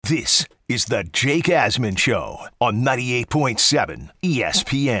This is the Jake Asman Show on 98.7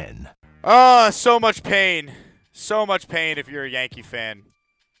 ESPN. So much pain. So much pain if you're a Yankee fan.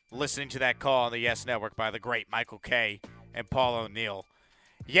 Listening to that call on the Yes Network by the great Michael Kay and Paul O'Neill.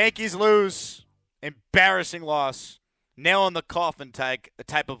 Yankees lose. Embarrassing loss. Nail in the coffin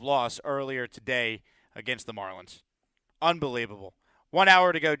type of loss earlier today against the Marlins. Unbelievable. 1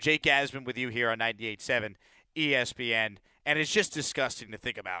 hour to go. Jake Asman with you here on 98.7 ESPN. And it's just disgusting to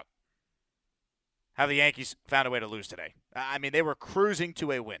think about how the Yankees found a way to lose today. I mean, they were cruising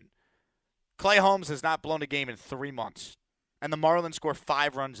to a win. Clay Holmes has not blown a game in 3 months. And the Marlins score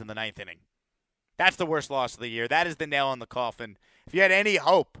 5 runs in the 9th inning. That's the worst loss of the year. That is the nail in the coffin. If you had any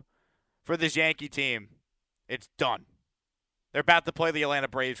hope for this Yankee team, it's done. They're about to play the Atlanta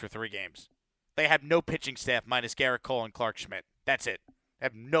Braves for 3 games. They have no pitching staff minus Garrett Cole and Clark Schmidt. That's it. They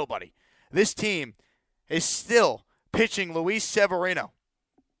have nobody. This team is still pitching Luis Severino.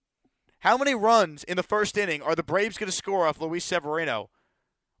 How many runs in the first inning are the Braves going to score off Luis Severino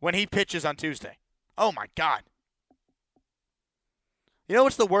when he pitches on Tuesday? Oh, my God. You know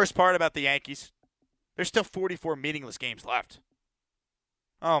what's the worst part about the Yankees? There's still 44 meaningless games left.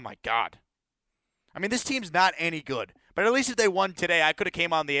 Oh, my God. I mean, this team's not any good. But at least if they won today, I could have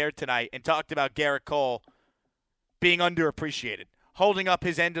came on the air tonight and talked about Garrett Cole being underappreciated, holding up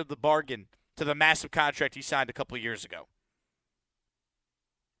his end of the bargain to the massive contract he signed a couple of years ago.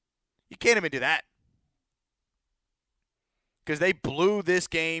 You can't even do that. Because they blew this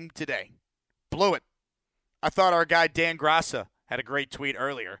game today. Blew it. I thought our guy Dan Grassa had a great tweet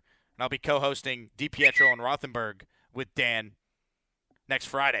earlier. And I'll be co-hosting DiPietro and Rothenberg with Dan next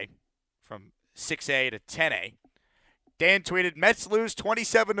Friday from 6A to 10A. Dan tweeted, Mets lose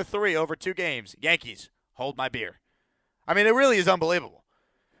 27-3 over 2 games. Yankees, hold my beer. I mean, it really is unbelievable.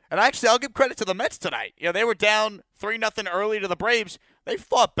 And actually, I'll give credit to the Mets tonight. You know, they were down 3-0 early to the Braves. They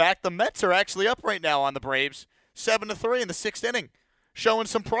fought back. The Mets are actually up right now on the Braves, 7-3 in the 6th inning, showing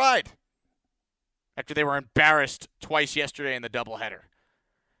some pride after they were embarrassed twice yesterday in the doubleheader.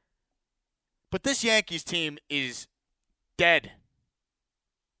 But this Yankees team is dead.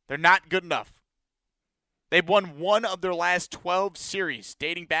 They're not good enough. They've won 1 of their last 12 series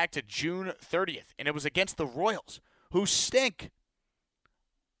dating back to June 30th, and it was against the Royals, who stink.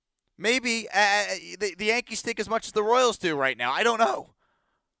 Maybe the Yankees stink as much as the Royals do right now. I don't know.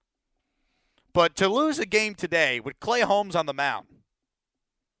 But to lose a game today with Clay Holmes on the mound,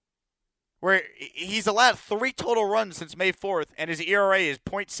 where he's allowed 3 total runs since May 4th, and his ERA is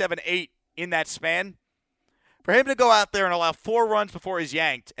 .78 in that span, for him to go out there and allow 4 runs before he's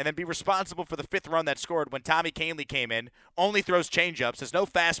yanked and then be responsible for the 5th run that scored when Tommy Kahnle came in, only throws changeups, has no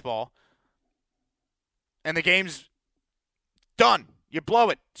fastball, and the game's done. You blow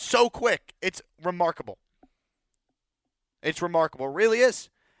it so quick. It's remarkable. It's remarkable. It really is.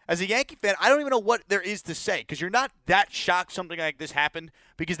 As a Yankee fan, I don't even know what there is to say because you're not that shocked something like this happened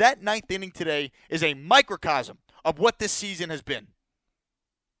because that 9th inning today is a microcosm of what this season has been.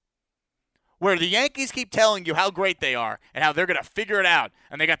 Where the Yankees keep telling you how great they are and how they're going to figure it out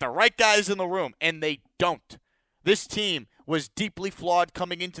and they got the right guys in the room, and they don't. This team was deeply flawed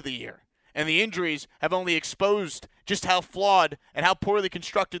coming into the year, and the injuries have only exposed just how flawed and how poorly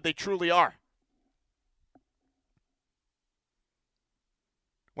constructed they truly are.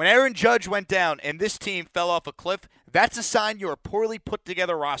 When Aaron Judge went down and this team fell off a cliff, that's a sign you're a poorly put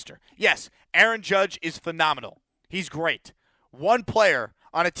together roster. Yes, Aaron Judge is phenomenal. He's great. One player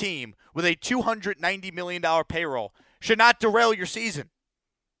on a team with a $290 million payroll should not derail your season.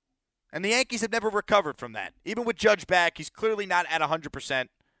 And the Yankees have never recovered from that. Even with Judge back, he's clearly not at 100%.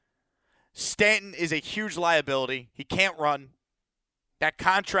 Stanton is a huge liability. He can't run. That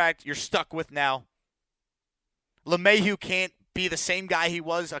contract you're stuck with now. LeMahieu can't be the same guy he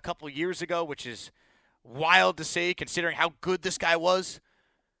was a couple years ago, which is wild to see considering how good this guy was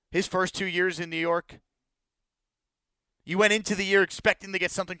his first 2 years in New York. You went into the year expecting to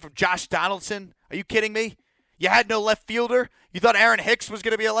get something from Josh Donaldson. Are you kidding me? You had no left fielder. You thought Aaron Hicks was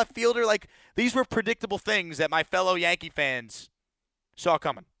going to be a left fielder. Like, these were predictable things that my fellow Yankee fans saw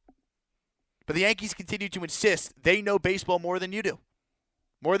coming. But the Yankees continue to insist they know baseball more than you do.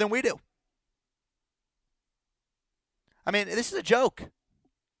 More than we do. I mean, this is a joke.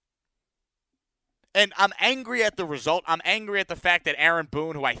 And I'm angry at the result. I'm angry at the fact that Aaron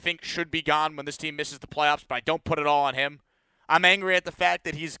Boone, who I think should be gone when this team misses the playoffs, but I don't put it all on him. I'm angry at the fact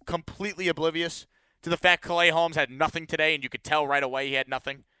that he's completely oblivious to the fact Clay Holmes had nothing today, and you could tell right away he had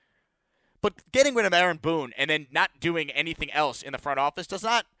nothing. But getting rid of Aaron Boone and then not doing anything else in the front office does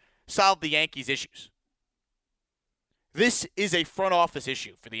not solve the Yankees' issues. This is a front office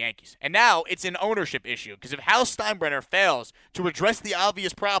issue for the Yankees. And now it's an ownership issue because if Hal Steinbrenner fails to address the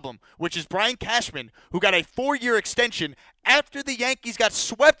obvious problem, which is Brian Cashman, who got a 4-year extension after the Yankees got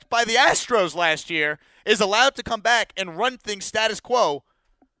swept by the Astros last year, is allowed to come back and run things status quo,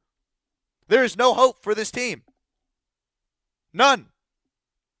 there is no hope for this team. None.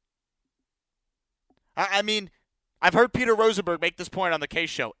 I mean, I've heard Peter Rosenberg make this point on the Case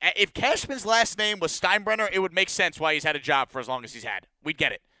Show. If Cashman's last name was Steinbrenner, it would make sense why he's had a job for as long as he's had. We'd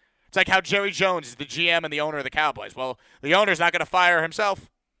get it. It's like how Jerry Jones is the GM and the owner of the Cowboys. Well, the owner's not going to fire himself.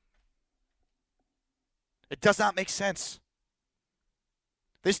 It does not make sense.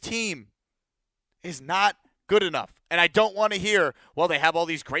 This team is not good enough. And I don't want to hear, well, they have all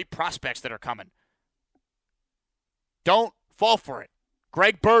these great prospects that are coming. Don't fall for it.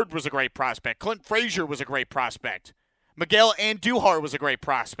 Greg Bird was a great prospect. Clint Frazier was a great prospect. Miguel Andujar was a great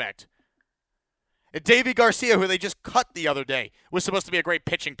prospect. And Davey Garcia, who they just cut the other day, was supposed to be a great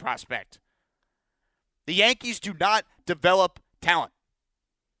pitching prospect. The Yankees do not develop talent.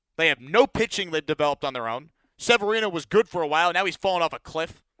 They have no pitching they've developed on their own. Severino was good for a while. Now he's fallen off a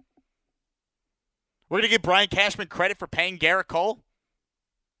cliff. We're going to give Brian Cashman credit for paying Garrett Cole.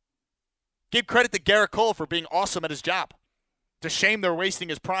 Give credit to Garrett Cole for being awesome at his job. It's a shame they're wasting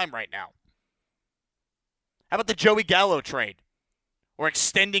his prime right now. How about the Joey Gallo trade? Or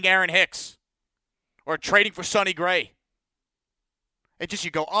extending Aaron Hicks? Or trading for Sonny Gray? It just, you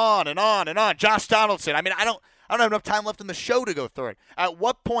go on and on and on. Josh Donaldson. I mean, I don't have enough time left in the show to go through it. At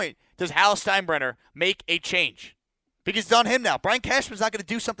what point does Hal Steinbrenner make a change? Because it's on him now. Brian Cashman's not going to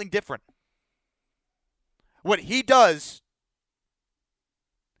do something different. What he does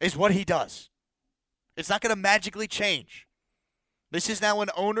is what he does. It's not going to magically change. This is now an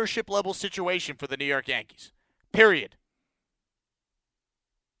ownership-level situation for the New York Yankees. Period.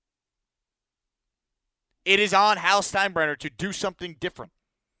 It is on Hal Steinbrenner to do something different.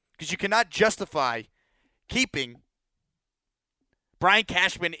 Because you cannot justify keeping Brian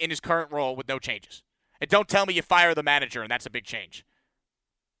Cashman in his current role with no changes. And don't tell me you fire the manager and that's a big change.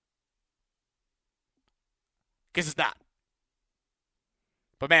 Because it's not.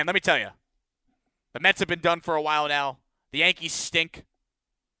 But, man, let me tell you. The Mets have been done for a while now. The Yankees stink.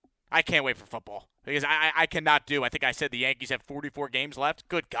 I can't wait for football because I cannot do. I think I said the Yankees have 44 games left.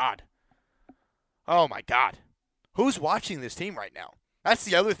 Good God. Oh, my God. Who's watching this team right now? That's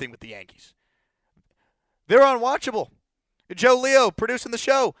the other thing with the Yankees. They're unwatchable. Joe Leo producing the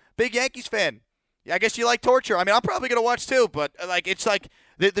show. Big Yankees fan. I guess you like torture. I mean, I'm probably going to watch too, but it's like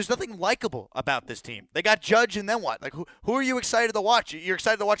there's nothing likable about this team. They got Judge and then what? Like who are you excited to watch? You're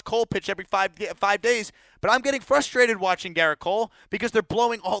excited to watch Cole pitch every 5 days, but I'm getting frustrated watching Garrett Cole because they're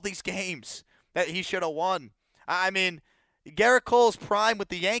blowing all these games that he should have won. I mean, Garrett Cole's prime with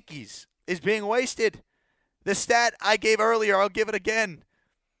the Yankees is being wasted. The stat I gave earlier, I'll give it again.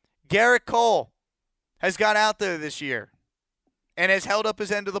 Garrett Cole has gone out there this year and has held up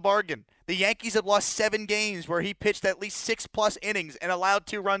his end of the bargain. The Yankees have lost 7 games where he pitched at least 6+ innings and allowed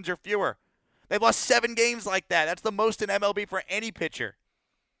 2 runs or fewer. They've lost 7 games like that. That's the most in MLB for any pitcher.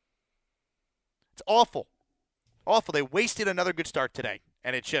 It's awful. Awful. They wasted another good start today.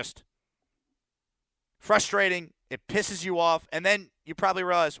 And it's just frustrating. It pisses you off. And then you probably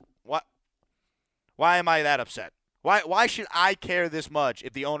realize, what? Why am I that upset? Why should I care this much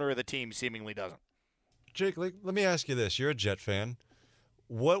if the owner of the team seemingly doesn't? Jake, let me ask you this. You're a Jet fan.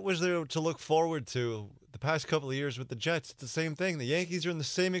 What was there to look forward to the past couple of years with the Jets? It's the same thing. The Yankees are in the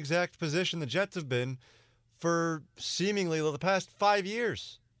same exact position the Jets have been for seemingly the past 5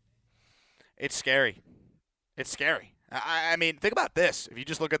 years. It's scary. It's scary. I mean, think about this. If you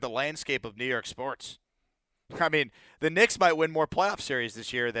just look at the landscape of New York sports, I mean, the Knicks might win more playoff series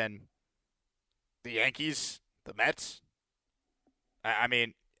this year than the Yankees, the Mets. I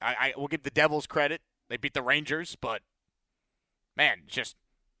mean, I will give the Devils credit. They beat the Rangers, but, man, just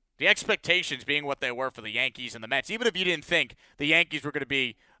the expectations being what they were for the Yankees and the Mets, even if you didn't think the Yankees were going to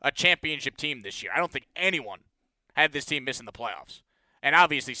be a championship team this year, I don't think anyone had this team missing the playoffs. And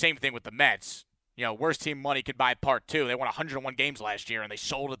obviously, same thing with the Mets. You know, worst team money could buy part 2. They won 101 games last year, and they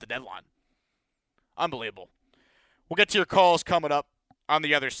sold at the deadline. Unbelievable. We'll get to your calls coming up on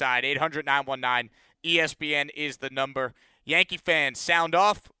the other side. 800-919-ESPN is the number. Yankee fans, sound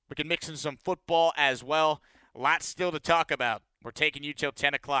off. We can mix in some football as well. Lots still to talk about. We're taking you till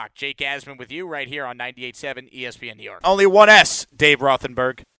 10 o'clock. Jake Asman with you right here on 98.7 ESPN New York. Only one S, Dave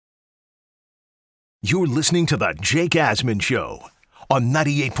Rothenberg. You're listening to the Jake Asman Show on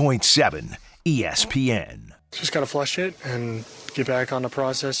 98.7 ESPN. Just got to flush it and get back on the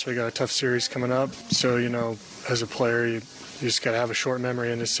process. We got a tough series coming up. So, as a player, you just got to have a short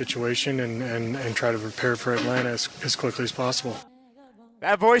memory in this situation and try to prepare for Atlanta as quickly as possible.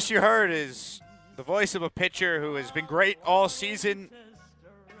 That voice you heard is the voice of a pitcher who has been great all season,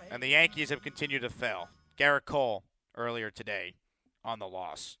 and the Yankees have continued to fail. Garrett Cole earlier today on the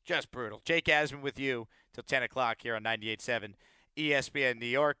loss. Just brutal. Jake Asman with you till 10 o'clock here on 98.7 ESPN New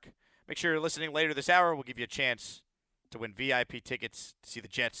York. Make sure you're listening later this hour. We'll give you a chance to win VIP tickets to see the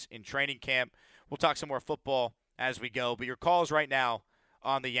Jets in training camp. We'll talk some more football as we go. But your calls right now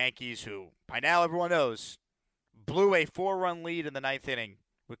on the Yankees, who by now everyone knows blew a 4-run lead in the ninth inning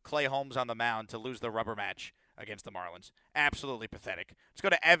with Clay Holmes on the mound to lose the rubber match against the Marlins. Absolutely pathetic. Let's go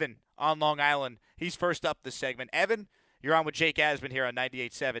to Evan on Long Island. He's first up this segment. Evan, you're on with Jake Asman here on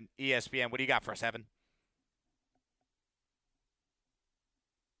 98.7 ESPN. What do you got for us, Evan?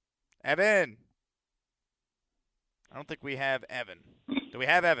 Evan. I don't think we have Evan. Do we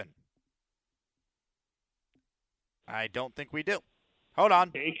have Evan? I don't think we do. Hold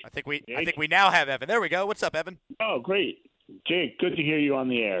on. Jake? I think we now have Evan. There we go. What's up, Evan? Oh, great. Jake, good to hear you on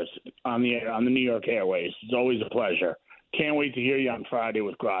the airs, on the New York Airways. It's always a pleasure. Can't wait to hear you on Friday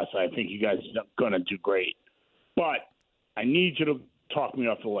with Gross. I think you guys are going to do great. But I need you to talk me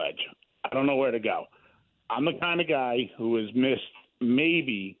off the ledge. I don't know where to go. I'm the kind of guy who has missed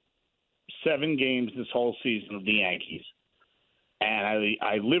maybe 7 games this whole season of the Yankees. And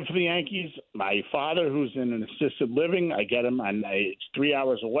I live for the Yankees. My father, who's in an assisted living, I get him, and it's 3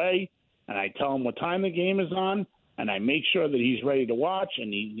 hours away, and I tell him what time the game is on, and I make sure that he's ready to watch,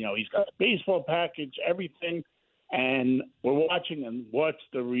 and he's got a baseball package, everything, and we're watching, and what's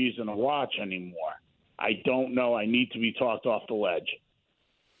the reason to watch anymore? I don't know. I need to be talked off the ledge.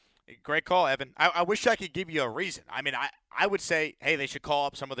 Great call, Evan. I wish I could give you a reason. I mean, I would say, hey, they should call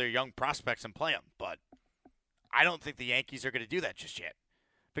up some of their young prospects and play them, but I don't think the Yankees are going to do that just yet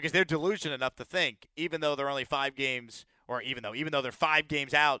because they're delusional enough to think, even though they're only 5 games, or even though they're 5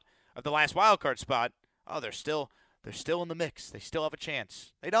 games out of the last wild card spot, they're still in the mix. They still have a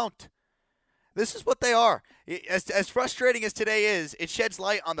chance. They don't. This is what they are. As frustrating as today is, it sheds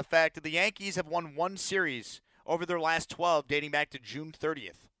light on the fact that the Yankees have won 1 series over their last 12, dating back to June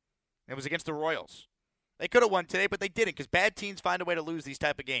 30th. It was against the Royals. They could have won today, but they didn't because bad teams find a way to lose these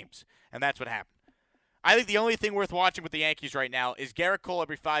type of games, and that's what happened. I think the only thing worth watching with the Yankees right now is Garrett Cole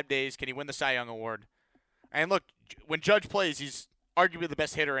every 5 days. Can he win the Cy Young Award? And look, when Judge plays, he's arguably the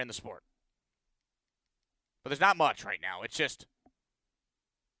best hitter in the sport. But there's not much right now. It's just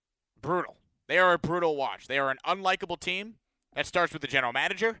brutal. They are a brutal watch. They are an unlikable team. That starts with the general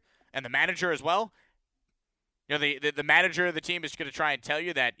manager and the manager as well. The manager of the team is going to try and tell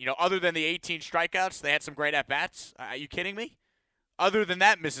you that, other than the 18 strikeouts, they had some great at-bats. Are you kidding me? Other than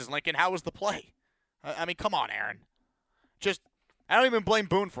that, Mrs. Lincoln, how was the play? I mean, come on, Aaron. I don't even blame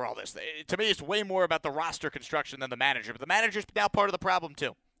Boone for all this. To me, it's way more about the roster construction than the manager. But the manager's now part of the problem,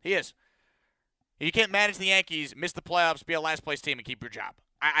 too. He is. You can't manage the Yankees, miss the playoffs, be a last-place team, and keep your job.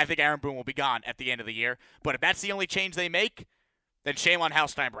 I think Aaron Boone will be gone at the end of the year. But if that's the only change they make, then shame on Hal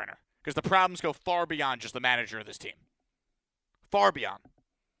Steinbrenner. Because the problems go far beyond just the manager of this team. Far beyond.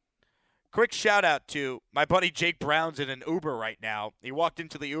 Quick shout-out to my buddy Jake Brown's in an Uber right now. He walked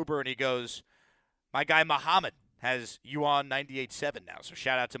into the Uber and he goes, my guy Muhammad has you on 98.7 now. So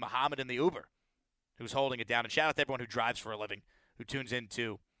shout-out to Muhammad in the Uber who's holding it down. And shout-out to everyone who drives for a living, who tunes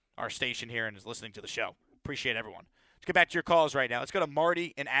into our station here and is listening to the show. Appreciate everyone. Let's get back to your calls right now. Let's go to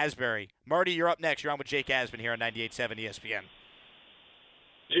Marty in Asbury. Marty, you're up next. You're on with Jake Asman here on 98.7 ESPN.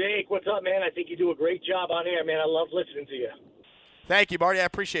 Jake, what's up, man? I think you do a great job on air, man. I love listening to you. Thank you, Marty. I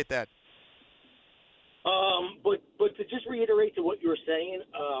appreciate that. But to just reiterate to what you were saying,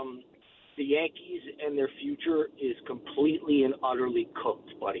 the Yankees and their future is completely and utterly cooked,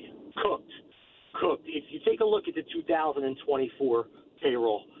 buddy. Cooked. If you take a look at the 2024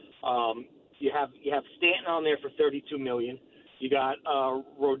 payroll, you have Stanton on there for $32 million. You got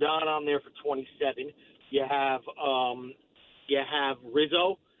Rodon on there for $27. You have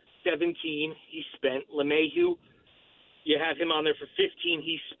Rizzo, 17. He spent. LeMahieu, you have him on there for 15.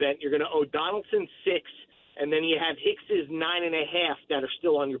 He spent. You're going to owe Donaldson 6, and then you have Hicks's 9.5 that are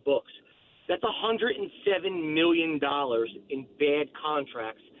still on your books. That's $107 million in bad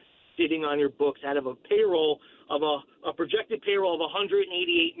contracts sitting on your books out of a payroll of a projected payroll of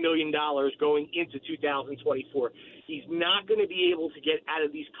 $188 million going into 2024. He's not going to be able to get out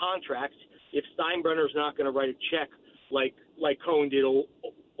of these contracts if Steinbrenner's not going to write a check like Cohen did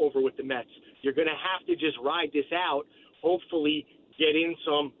over with the Mets. You're going to have to just ride this out, hopefully get in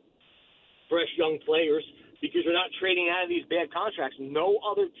some fresh young players because you're not trading out of these bad contracts. No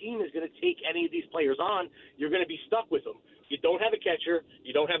other team is going to take any of these players on. You're going to be stuck with them. You don't have a catcher.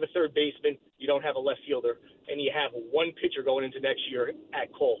 You don't have a third baseman. You don't have a left fielder. And you have one pitcher going into next year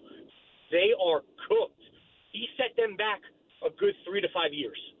at Cole. They are cooked. He set them back a good 3 to 5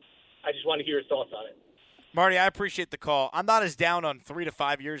 years. I just want to hear your thoughts on it. Marty, I appreciate the call. I'm not as down on 3 to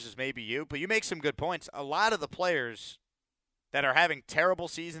 5 years as maybe you, but you make some good points. A lot of the players that are having terrible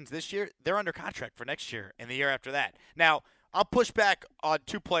seasons this year, they're under contract for next year and the year after that. Now, I'll push back on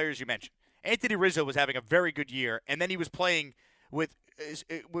 2 players you mentioned. Anthony Rizzo was having a very good year, and then he was playing with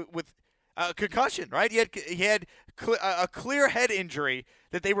concussion, right? He had a clear head injury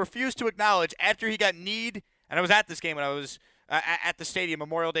that they refused to acknowledge after he got kneed, and I was at this game when I was at the stadium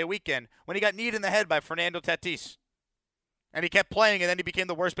Memorial Day weekend, when he got kneed in the head by Fernando Tatis. And he kept playing, and then he became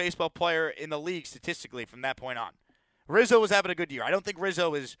the worst baseball player in the league statistically from that point on. Rizzo was having a good year. I don't think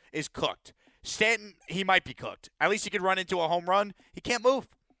Rizzo is cooked. Stanton, he might be cooked. At least he could run into a home run. He can't move.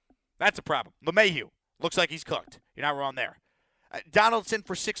 That's a problem. LeMahieu looks like he's cooked. You're not wrong there. Donaldson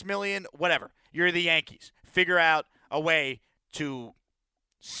for $6 million, whatever. You're the Yankees. Figure out a way to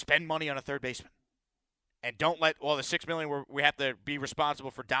spend money on a third baseman. And don't let all the $6 million we have to be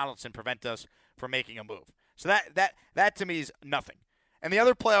responsible for Donaldson prevent us from making a move. So that to me is nothing. And the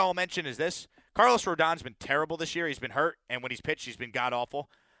other player I'll mention is this. Carlos Rodon's been terrible this year. He's been hurt, and when he's pitched, he's been god-awful.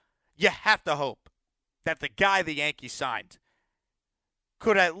 You have to hope that the guy the Yankees signed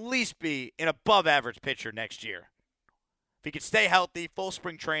could at least be an above-average pitcher next year. If he could stay healthy, full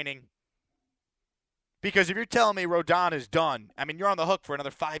spring training. Because if you're telling me Rodon is done, I mean, you're on the hook for another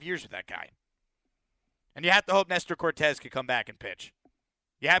 5 years with that guy. And you have to hope Nestor Cortez could come back and pitch.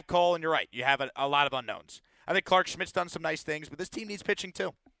 You have Cole, and you're right. You have a lot of unknowns. I think Clark Schmidt's done some nice things, but this team needs pitching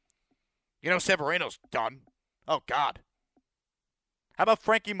too. You know Severino's done. Oh, God. How about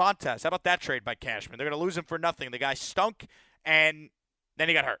Frankie Montas? How about that trade by Cashman? They're going to lose him for nothing. The guy stunk, and then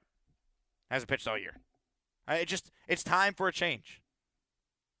he got hurt. Hasn't pitched all year. It's time for a change.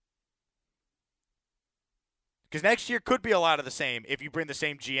 Because next year could be a lot of the same if you bring the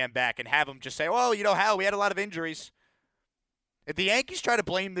same GM back and have him just say, well, you know, Hal, we had a lot of injuries. If the Yankees try to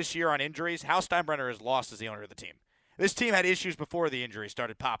blame this year on injuries, Hal Steinbrenner is lost as the owner of the team. This team had issues before the injuries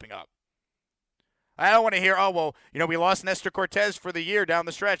started popping up. I don't want to hear, oh, well, you know, we lost Nestor Cortez for the year down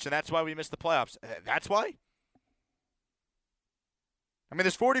the stretch, and that's why we missed the playoffs. That's why? I mean,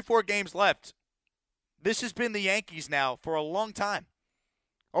 there's 44 games left. This has been the Yankees now for a long time.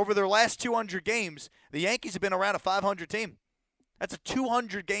 Over their last 200 games, the Yankees have been around a 500 team. That's a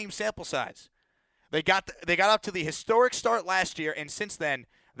 200-game sample size. They got up to the historic start last year, and since then,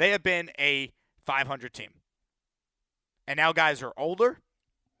 they have been a 500 team. And now guys are older.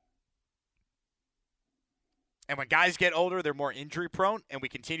 And when guys get older, they're more injury-prone, and we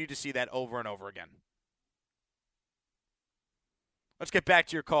continue to see that over and over again. Let's get back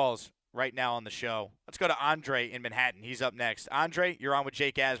to your calls right now on the show. Let's go to Andre in Manhattan. He's up next. Andre, you're on with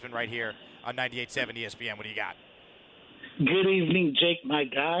Jake Asman right here on 98.7 ESPN. What do you got? Good evening, Jake, my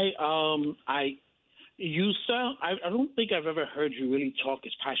guy. I don't think I've ever heard you really talk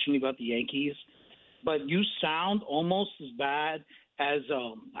as passionately about the Yankees, but you sound almost as bad as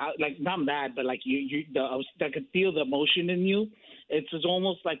not mad, but like I could feel the emotion in you. It's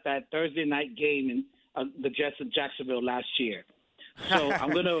almost like that Thursday night game in the Jets in Jacksonville last year. So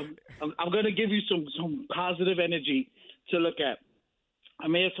I'm gonna give you some positive energy to look at. I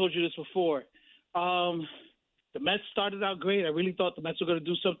may have told you this before. The Mets started out great. I really thought the Mets were going to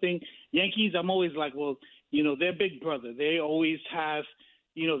do something. Yankees, I'm always like, well, you know, they're big brother. They always have,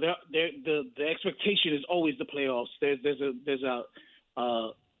 you know, the expectation is always the playoffs. There's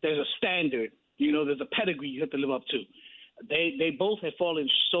a standard. You know, there's a pedigree you have to live up to. They both have fallen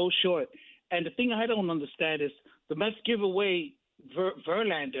so short. And the thing I don't understand is the Mets give away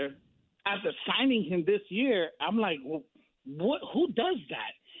Verlander after signing him this year. I'm like, well, who does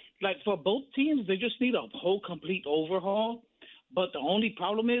that? Like, for both teams, they just need a whole complete overhaul. But the only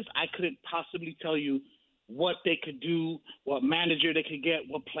problem is I couldn't possibly tell you what they could do, what manager they could get,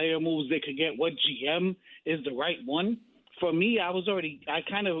 what player moves they could get, what GM is the right one. For me, I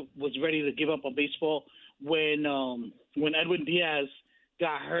kind of was ready to give up on baseball when Edwin Diaz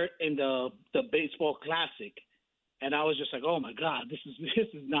got hurt in the baseball classic. And I was just like, oh, my God, this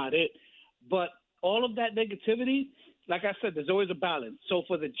is not it. But all of that negativity, like I said, there's always a balance. So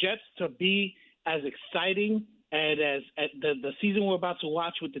for the Jets to be as exciting and as the season we're about to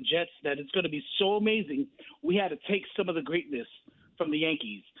watch with the Jets, that it's going to be so amazing, we had to take some of the greatness from the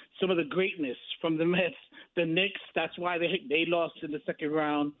Yankees, some of the greatness from the Mets, the Knicks. That's why they lost in the second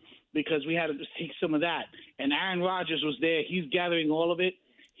round, because we had to just take some of that. And Aaron Rodgers was there. He's gathering all of it.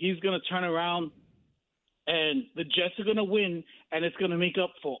 He's going to turn around and the Jets are going to win, and it's going to make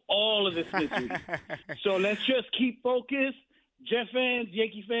up for all of this misery. So let's just keep focused. Jet fans,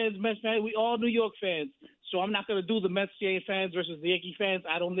 Yankee fans, Mets fans, we all New York fans. So I'm not going to do the Mets fans versus the Yankee fans.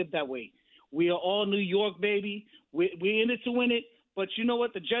 I don't live that way. We are all New York, baby. We're in it to win it. But you know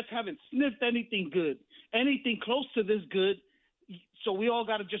what? The Jets haven't sniffed anything good, anything close to this good. So we all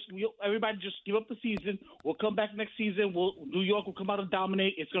got to everybody just give up the season. We'll come back next season. New York will come out and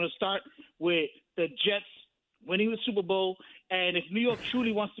dominate. It's going to start with the Jets winning the Super Bowl. And if New York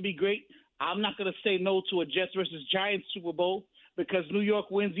truly wants to be great, I'm not going to say no to a Jets versus Giants Super Bowl because New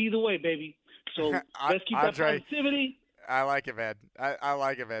York wins either way, baby. So let's keep that positivity. I like it, man. I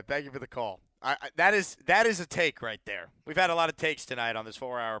like it, man. Thank you for the call. That is a take right there. We've had a lot of takes tonight on this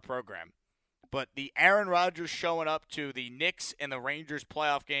 4-hour program. But the Aaron Rodgers showing up to the Knicks and the Rangers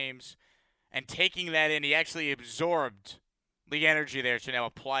playoff games and taking that in, he actually absorbed the energy there to now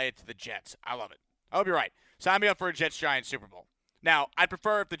apply it to the Jets. I love it. I hope you're right. Sign me up for a Jets-Giants Super Bowl. Now, I'd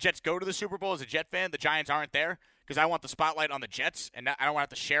prefer if the Jets go to the Super Bowl as a Jet fan, the Giants aren't there, because I want the spotlight on the Jets, and I don't want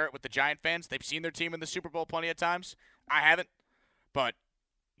to have to share it with the Giant fans. They've seen their team in the Super Bowl plenty of times. I haven't. But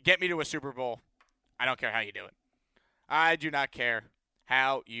get me to a Super Bowl. I don't care how you do it. I do not care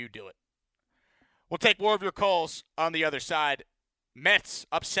how you do it. We'll take more of your calls on the other side. Mets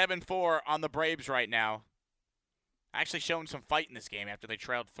up 7-4 on the Braves right now. Actually showing some fight in this game after they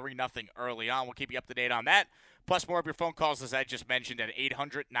trailed 3-0 early on. We'll keep you up to date on that. Plus more of your phone calls, as I just mentioned, at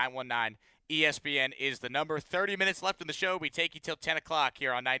 800-919-ESPN is the number. 30 minutes left in the show. We take you till 10 o'clock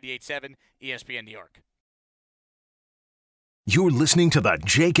here on 98.7 ESPN New York. You're listening to The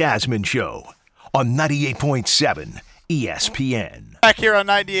Jake Asman Show on 98.7 ESPN. Back here on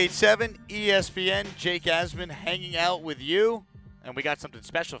 98.7 ESPN, Jake Asman hanging out with you. And we got something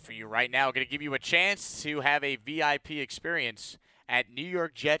special for you right now. We're going to give you a chance to have a VIP experience at New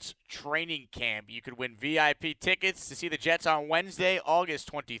York Jets training camp. You could win VIP tickets to see the Jets on Wednesday,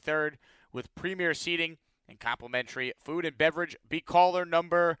 August 23rd, with premier seating and complimentary food and beverage. Let's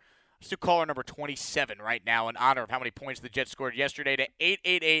do caller number 27 right now in honor of how many points the Jets scored yesterday to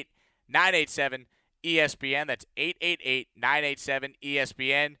 888-987-ESPN. That's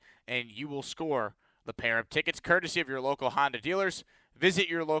 888-987-ESPN, and you will score the pair of tickets courtesy of your local Honda dealers. Visit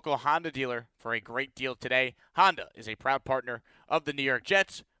your local Honda dealer for a great deal today. Honda is a proud partner of the New York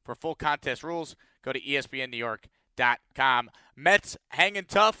Jets. For full contest rules, go to ESPNNewYork.com. Mets hanging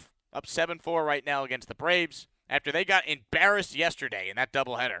tough, up 7-4 right now against the Braves after they got embarrassed yesterday in that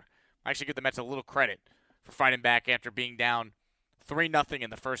doubleheader. I actually give the Mets a little credit for fighting back after being down 3-0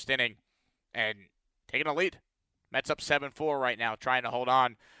 in the first inning and taking a lead. Mets up 7-4 right now, trying to hold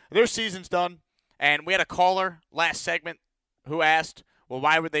on. Their season's done. And we had a caller last segment who asked, well,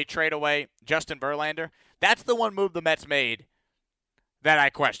 why would they trade away Justin Verlander? That's the one move the Mets made that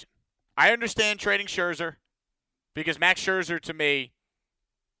I question. I understand trading Scherzer because Max Scherzer, to me,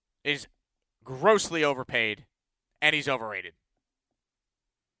 is grossly overpaid and he's overrated.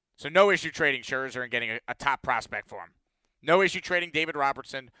 So no issue trading Scherzer and getting a top prospect for him. No issue trading David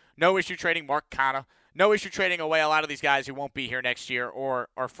Robertson. No issue trading Mark Canha. No issue trading away a lot of these guys who won't be here next year or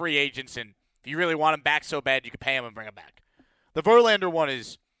are free agents, and if you really want him back so bad, you can pay him and bring him back. The Verlander one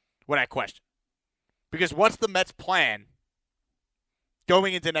is what I question. Because what's the Mets' plan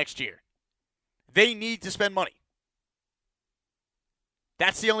going into next year? They need to spend money.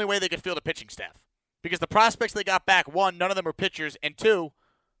 That's the only way they could field a pitching staff. Because the prospects they got back, one, none of them are pitchers, and two,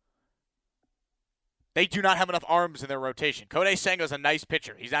 they do not have enough arms in their rotation. Kodai Senga's a nice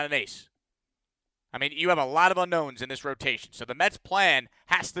pitcher. He's not an ace. I mean, you have a lot of unknowns in this rotation. So the Mets' plan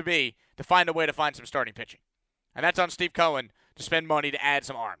has to be to find a way to find some starting pitching. And that's on Steve Cohen to spend money to add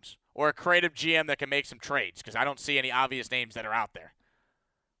some arms. Or a creative GM that can make some trades, because I don't see any obvious names that are out there.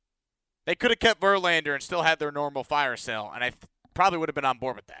 They could have kept Verlander and still had their normal fire sale, and I probably would have been on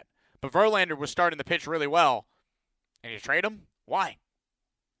board with that. But Verlander was starting to pitch really well, and you trade him? Why?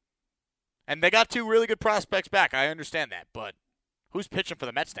 And they got two really good prospects back. I understand that, but who's pitching for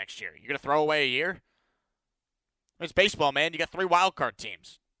the Mets next year? You're going to throw away a year? It's baseball, man. You got 3 wild card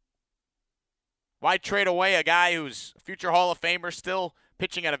teams. Why trade away a guy who's a future Hall of Famer still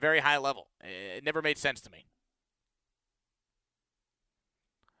pitching at a very high level? It never made sense to me.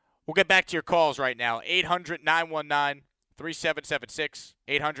 We'll get back to your calls right now. 800-919-3776.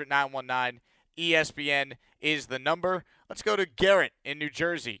 800-919-ESPN is the number. Let's go to Garrett in New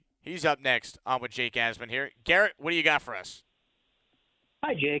Jersey. He's up next on with Jake Asman here. Garrett, what do you got for us?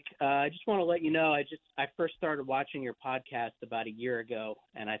 Hi, Jake. I just want to let you know I first started watching your podcast about a year ago,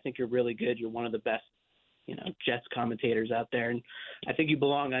 and I think you're really good. You're one of the best, Jets commentators out there, and I think you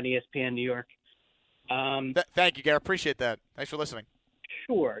belong on ESPN New York. Thank you, Garrett. Appreciate that. Thanks for listening.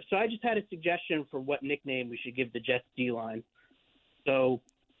 Sure. So I just had a suggestion for what nickname we should give the Jets D-line. So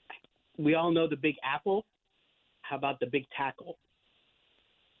we all know the Big Apple. How about the Big Tackle?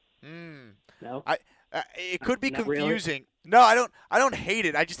 No? It could be Not really? confusing. No, I don't hate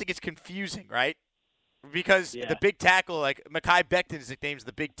it. I just think it's confusing, right? Because Yeah. the big tackle, like Mekhi Becton's nickname's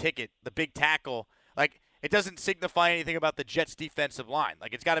the big ticket, the big tackle. Like it doesn't signify anything about the Jets' defensive line.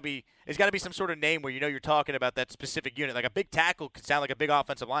 Like it's got to be some sort of name where you know you're talking about that specific unit. Like a big tackle could sound like a big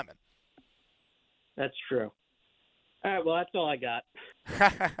offensive lineman. That's true. All right, well, that's all I got.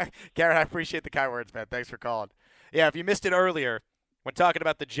 Garrett, I appreciate the kind words, man. Thanks for calling. Yeah, if you missed it earlier, when talking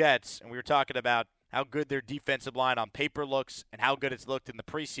about the Jets, and we were talking about how good their defensive line on paper looks and how good it's looked in the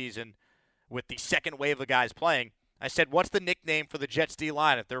preseason with the second wave of guys playing, I said, what's the nickname for the Jets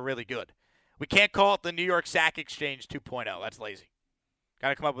D-line if they're really good? We can't call it the New York Sack Exchange 2.0. That's lazy. Got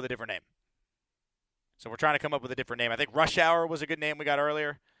to come up with a different name. So we're trying to come up with a different name. I think Rush Hour was a good name we got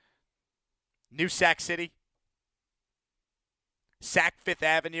earlier. New Sack City. Sack Fifth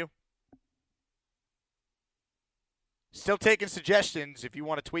Avenue. Still taking suggestions if you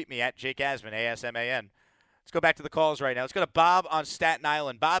want to tweet me at Jake Asman, A-S-M-A-N. Let's go back to the calls right now. Let's go to Bob on Staten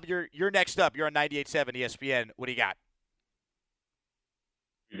Island. Bob, you're next up. You're on 98.7 ESPN. What do you got?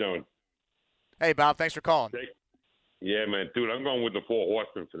 How you doing? Hey, Bob. Thanks for calling. Yeah, man. Dude, I'm going with the Four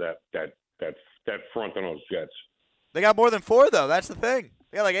Horsemen for that front on those Jets. They got more than 4, though. That's the thing.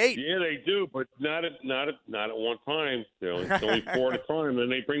 They got like 8. Yeah, they do, but not at one time. It's only 4 at a time. Then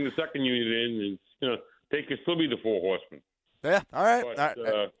they bring the second unit in, and they could still be the Four Horsemen. Yeah, all right.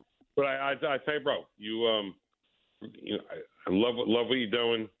 But I say, bro, I love what you're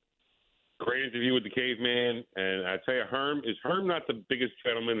doing. Great interview with the caveman, and I tell you, is Herm not the biggest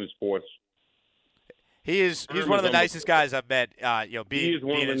gentleman in sports? He's one of the nicest guys I've met.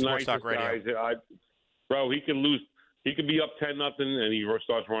 Being in sports talk radio. Guys. Bro, he can lose. He could be up 10-0, and he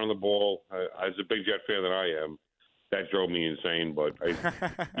starts running the ball. As a big Jet fan that I am, that drove me insane. But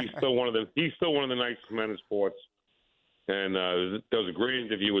he's still one of the nicest men in sports. And there was a great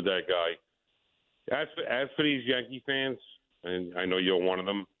interview with that guy. As for these Yankee fans, and I know you're one of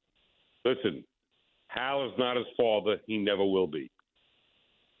them. Listen, Hal is not his father. He never will be.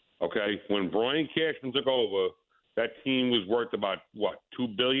 Okay? When Brian Cashman took over, that team was worth about,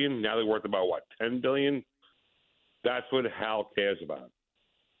 $2 billion? Now they're worth about, $10 billion? That's what Hal cares about.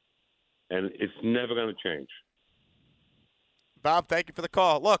 And it's never going to change. Bob, thank you for the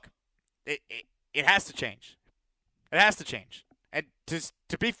call. Look, it has to change. It has to change. And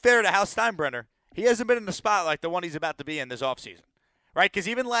to be fair to Hal Steinbrenner, he hasn't been in the spot like the one he's about to be in this offseason. Right? Because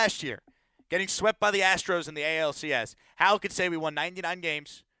even last year, getting swept by the Astros in the ALCS, Hal could say we won 99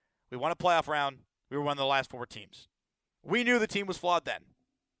 games, we won a playoff round, we were one of the last 4 teams. We knew the team was flawed then.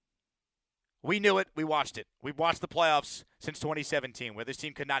 We knew it. We watched it. We've watched the playoffs since 2017 where this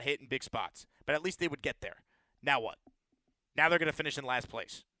team could not hit in big spots. But at least they would get there. Now what? Now they're going to finish in last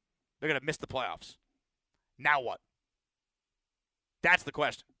place. They're going to miss the playoffs. Now what? That's the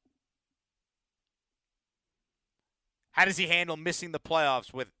question. How does he handle missing the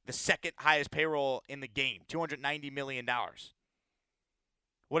playoffs with the second highest payroll in the game, $290 million?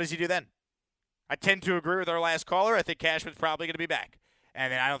 What does he do then? I tend to agree with our last caller. I think Cashman's probably going to be back.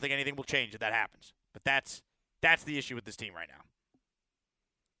 And then I don't think anything will change if that happens. But that's the issue with this team right now.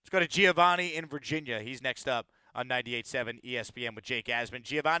 Let's go to Giovanni in Virginia. He's next up on 98.7 ESPN with Jake Asman.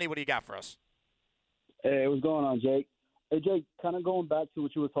 Giovanni, what do you got for us? Hey, what's going on, Jake? Hey, Jake, kind of going back to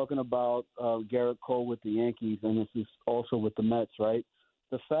what you were talking about, Garrett Cole with the Yankees, and this is also with the Mets, right?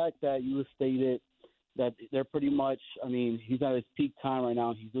 The fact that you stated that they're pretty much, he's at his peak time right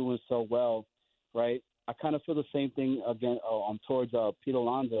now. He's doing so well, right? I kind of feel the same thing again towards Pete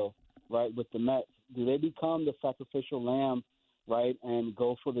Alonso, right, with the Mets. Do they become the sacrificial lamb, right, and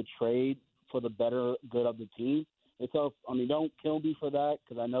go for the trade for the better good of the team? Don't kill me for that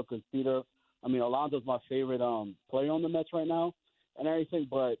because Alonso's my favorite player on the Mets right now and everything,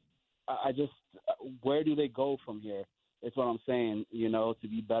 but I just where do they go from here? It's what I'm saying, to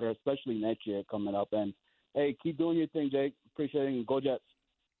be better, especially next year coming up. And, hey, keep doing your thing, Jake. Appreciate it, and go Jets.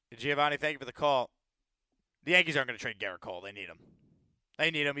 Giovanni, thank you for the call. The Yankees aren't going to trade Garrett Cole. They need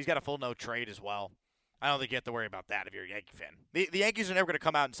him. He's got a full no trade as well. I don't think you have to worry about that if you're a Yankee fan. The Yankees are never going to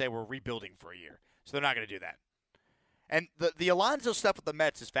come out and say we're rebuilding for a year, so they're not going to do that. And the Alonso stuff with the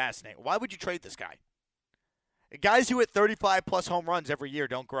Mets is fascinating. Why would you trade this guy? Guys who hit 35-plus home runs every year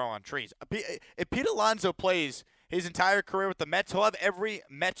don't grow on trees. If Pete Alonso plays his entire career with the Mets, he'll have every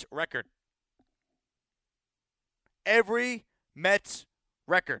Mets record. Every Mets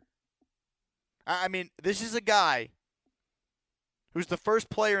record. This is a guy who's the first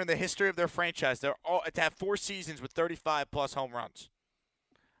player in the history of their franchise to have 4 seasons with 35-plus home runs.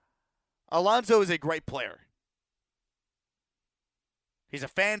 Alonso is a great player. He's a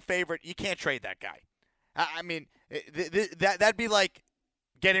fan favorite. You can't trade that guy. I mean, that'd be like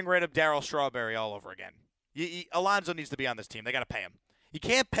getting rid of Darryl Strawberry all over again. Alonso needs to be on this team. They got to pay him. You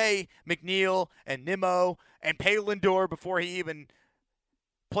can't pay McNeil and Nimmo and pay Lindor before he even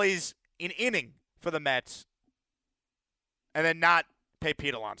plays an inning for the Mets and then not pay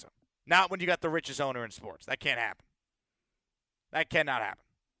Pete Alonso. Not when you got the richest owner in sports. That can't happen. That cannot happen.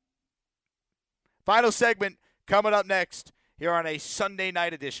 Final segment coming up next here on a Sunday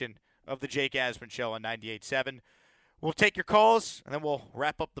night edition of the Jake Asman Show on 98.7. We'll take your calls, and then we'll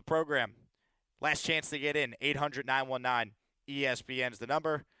wrap up the program. Last chance to get in, 800-919-ESPN's the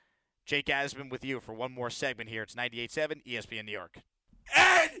number. Jake Asman with you for one more segment here. It's 98.7 ESPN New York.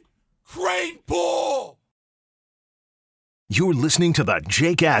 Ed Kranepool! You're listening to the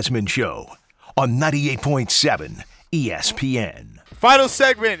Jake Asman Show on 98.7 ESPN. Final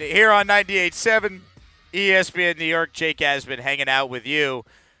segment here on 98.7 ESPN New York. Jake Asman hanging out with you.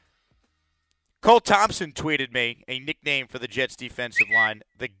 Cole Thompson tweeted me a nickname for the Jets defensive line,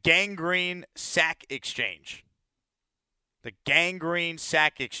 the Gangrene Sack Exchange. The Gangrene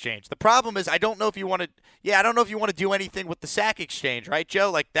Sack Exchange. The problem is I don't know if you want to do anything with the sack exchange, right,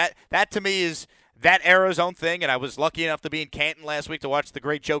 Joe? Like that to me is that era's own thing, and I was lucky enough to be in Canton last week to watch the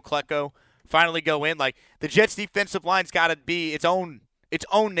great Joe Klecko finally go in. Like the Jets defensive line's got to be its own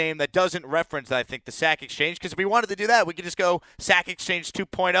name that doesn't reference, I think, the sack exchange. Because if we wanted to do that, we could just go sack exchange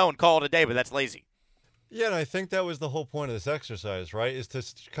 2.0 and call it a day, but that's lazy. Yeah, and I think that was the whole point of this exercise, right? Is to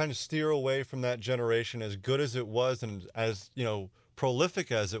kind of steer away from that generation, as good as it was and as,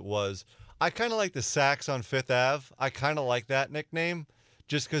 prolific as it was. I kind of like the sacks on Fifth Ave. I kind of like that nickname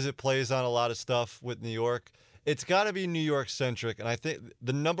just because it plays on a lot of stuff with New York. It's got to be New York-centric, and I think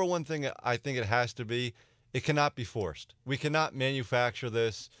the number one thing I think it has to be, it cannot be forced. We cannot manufacture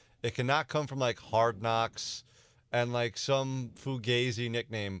this. It cannot come from like Hard Knocks and like some fugazi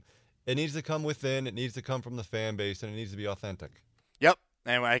nickname. It needs to come within. It needs to come from the fan base, and it needs to be authentic. Yep.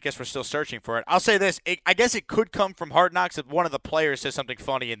 Anyway, I guess we're still searching for it. I'll say this. I guess it could come from Hard Knocks if one of the players says something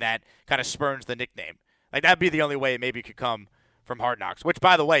funny and that kind of spurns the nickname. Like, that'd be the only way it maybe could come from Hard Knocks. Which,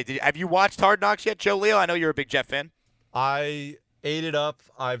 by the way, have you watched Hard Knocks yet, Joe Leo? I know you're a big Jet fan. I ate it up.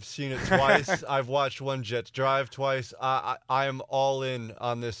 I've seen it twice. I've watched one Jets drive twice. I am all in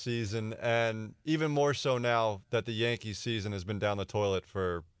on this season, and even more so now that the Yankees season has been down the toilet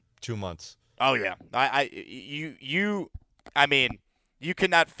for 2 months. Oh yeah, you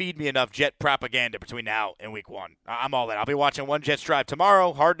cannot feed me enough Jet propaganda between now and week 1. I'm all in. I'll be watching one Jets drive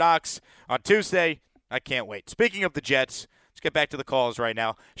tomorrow, Hard Knocks on Tuesday. I can't wait. Speaking of the Jets, let's get back to the calls right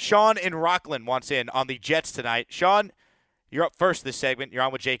now. Sean in Rockland wants in on the Jets tonight. Sean, you're up first this segment. You're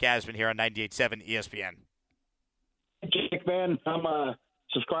on with Jake Asman here on 98.7 ESPN. Jake, man, I'm a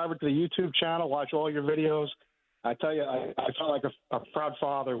subscriber to the YouTube channel, watch all your videos. I tell you, I felt like a proud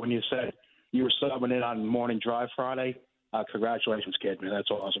father when you said you were subbing in on Morning Drive Friday. Congratulations, kid, man.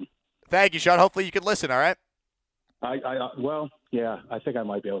 That's awesome. Thank you, Sean. Hopefully you can listen, all right? Well, yeah, I think I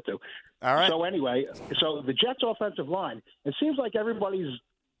might be able to. All right. So anyway, the Jets' offensive line, it seems like everybody's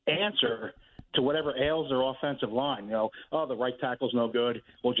answer to whatever ails their offensive line, the right tackle's no good,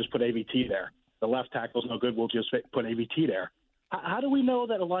 we'll just put AVT there. The left tackle's no good, we'll just put AVT there. How do we know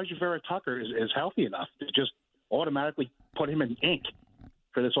that Elijah Vera Tucker is healthy enough to just automatically put him in ink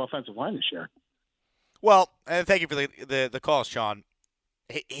for this offensive line this year? Well, and thank you for the call, Sean.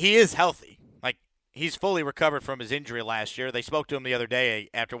 He is healthy. Like, he's fully recovered from his injury last year. They spoke to him the other day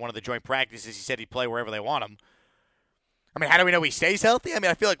after one of the joint practices. He said he'd play wherever they want him. I mean, how do we know he stays healthy? I mean,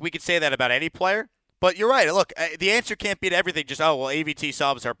 I feel like we could say that about any player. But you're right. Look, the answer can't be to everything just, AVT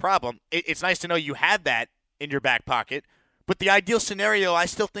solves our problem. It's nice to know you have that in your back pocket. But the ideal scenario, I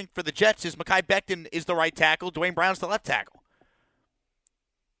still think, for the Jets is Mekhi Becton is the right tackle, Dwayne Brown's the left tackle.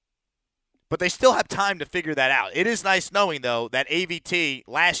 But they still have time to figure that out. It is nice knowing, though, that AVT,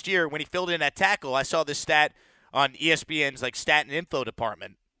 last year when he filled in at tackle, I saw this stat on ESPN's stat and info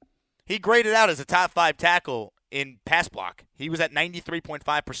department. He graded out as a top 5 tackle in pass block. He was at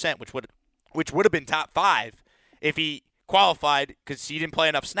 93.5%, which would have been top 5 if he qualified because he didn't play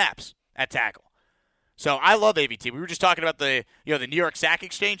enough snaps at tackle. So I love AVT. We were just talking about the New York Sack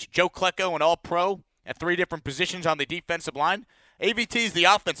Exchange. Joe Klecko, an all-pro at 3 different positions on the defensive line. AVT is the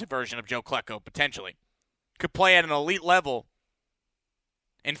offensive version of Joe Klecko, potentially. Could play at an elite level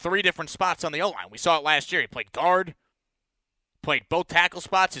in 3 different spots on the O-line. We saw it last year. He played guard, played both tackle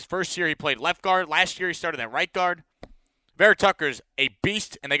spots. His first year he played left guard. Last year he started at right guard. Vera Tucker's a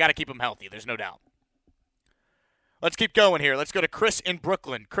beast, and they got to keep him healthy. There's no doubt. Let's keep going here. Let's go to Chris in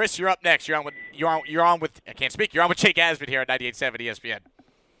Brooklyn. Chris, you're up next. You're on with I can't speak. You're on with Jake Asman here at 98.7 ESPN.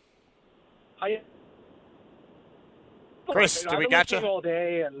 Chris, do we got you? All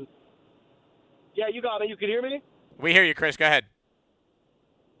day and yeah, you got me. You can hear me? We hear you, Chris. Go ahead.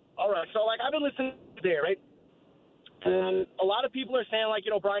 All right. So, I've been listening today, right? And a lot of people are saying,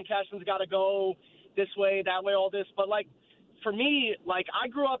 Brian Cashman's got to go this way, that way, all this. But, for me, I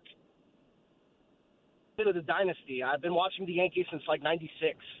grew up into the dynasty. I've been watching the Yankees since,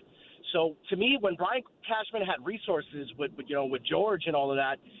 96. So, to me, when Brian Cashman had resources with George and all of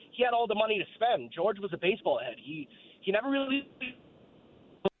that, he had all the money to spend. George was a baseball head. He never really...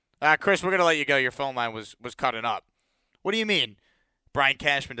 Chris, we're going to let you go. Your phone line was cutting up. What do you mean Brian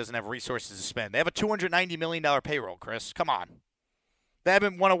Cashman doesn't have resources to spend? They have a $290 million payroll, Chris. Come on. They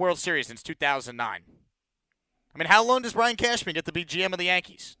haven't won a World Series since 2009. I mean, how long does Brian Cashman get to be GM of the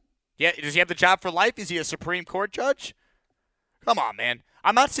Yankees? Yeah, does he have the job for life? Is he a Supreme Court judge? Come on, man.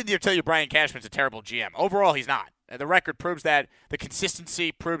 I'm not sitting here to tell you Brian Cashman's a terrible GM. Overall, he's not. The record proves that. The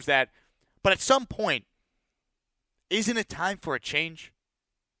consistency proves that. But at some point, isn't it time for a change?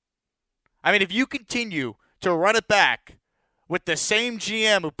 I mean, if you continue to run it back with the same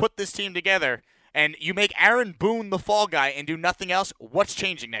GM who put this team together and you make Aaron Boone the fall guy and do nothing else, what's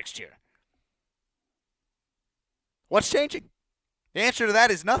changing next year? What's changing? The answer to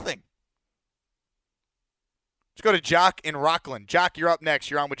that is nothing. Let's go to Jock in Rockland. Jock, you're up next.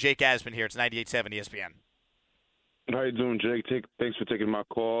 You're on with Jake Asman here. It's 98.7 ESPN. How you doing, Jake? Thanks for taking my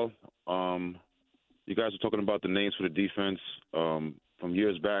call. You guys are talking about the names for the defense. From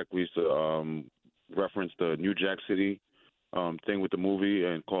years back, we used to reference the New Jack City thing with the movie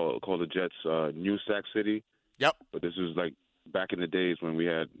and call the Jets New Sac City. Yep. But this is back in the days when we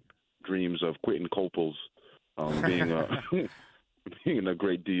had dreams of Quentin Copels being a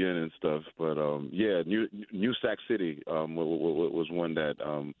great DN and stuff. But New Sac City was one that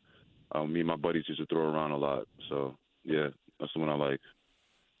me and my buddies used to throw around a lot. So yeah, that's the one I like.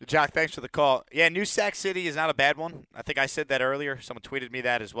 Jock, thanks for the call. Yeah, New Sac City is not a bad one. I think I said that earlier. Someone tweeted me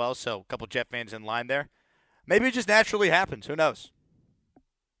that as well, so a couple Jet fans in line there. Maybe it just naturally happens. Who knows?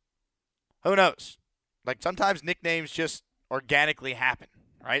 Who knows? Sometimes nicknames just organically happen,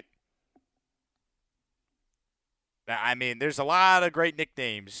 right? I mean, there's a lot of great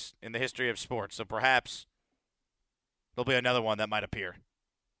nicknames in the history of sports, so perhaps there'll be another one that might appear.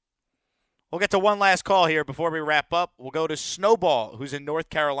 We'll get to one last call here before we wrap up. We'll go to Snowball, who's in North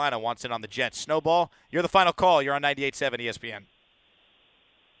Carolina, wants in on the Jets. Snowball, you're the final call. You're on 98.7 ESPN.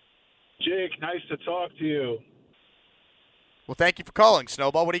 Jake, nice to talk to you. Well, thank you for calling,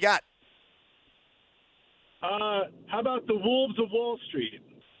 Snowball. What do you got? How about the Wolves of Wall Street?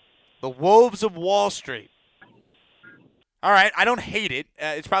 The Wolves of Wall Street. All right, I don't hate it.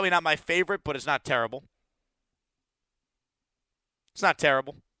 It's probably not my favorite, but it's not terrible. It's not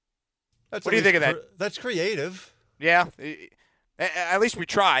terrible. What do you think of that? That's creative. Yeah. At least we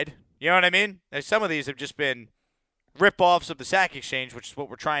tried. You know what I mean? Some of these have just been rip-offs of the sack exchange, which is what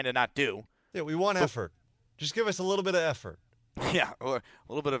we're trying to not do. Yeah, we want effort. Just give us a little bit of effort. Yeah, a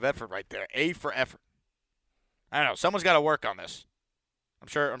little bit of effort right there. A for effort. I don't know. Someone's got to work on this.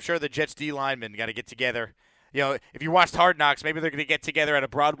 I'm sure the Jets D linemen got to get together. You know, if you watched Hard Knocks, maybe they're going to get together at a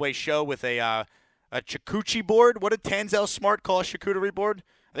Broadway show with a charcuterie board. What did Tanzel Smart call a charcuterie board?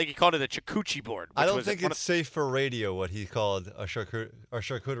 I think he called it a charcuterie board. I don't think it's safe for radio what he called a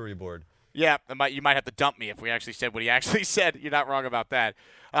charcuterie board. Yeah, you might have to dump me if we actually said what he actually said. You're not wrong about that.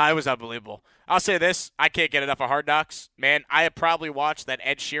 It was unbelievable. I'll say this. I can't get enough of Hard Knocks. Man, I have probably watched that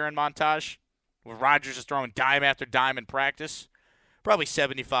Ed Sheeran montage where Rodgers is throwing dime after dime in practice probably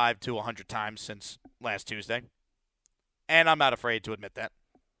 75 to 100 times since last Tuesday. And I'm not afraid to admit that.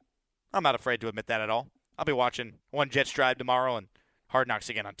 I'm not afraid to admit that at all. I'll be watching One Jets Drive tomorrow and Hard Knocks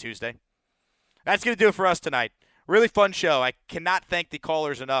again on Tuesday. That's going to do it for us tonight. Really fun show. I cannot thank the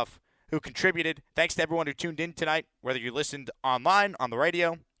callers enough who contributed. Thanks to everyone who tuned in tonight, whether you listened online, on the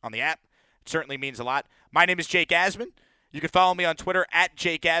radio, on the app. It certainly means a lot. My name is Jake Asman. You can follow me on Twitter at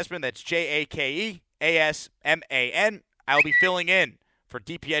Jake Asman. That's JakeAsman. I'll be filling in for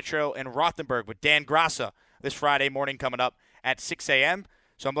DiPietro and Rothenberg with Dan Grassa this Friday morning coming up at 6 a.m.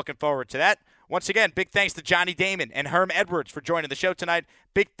 So I'm looking forward to that. Once again, big thanks to Johnny Damon and Herm Edwards for joining the show tonight.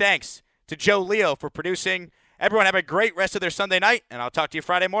 Big thanks to Joe Leo for producing. Everyone have a great rest of their Sunday night, and I'll talk to you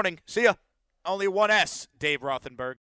Friday morning. See ya. Only one S, Dave Rothenberg.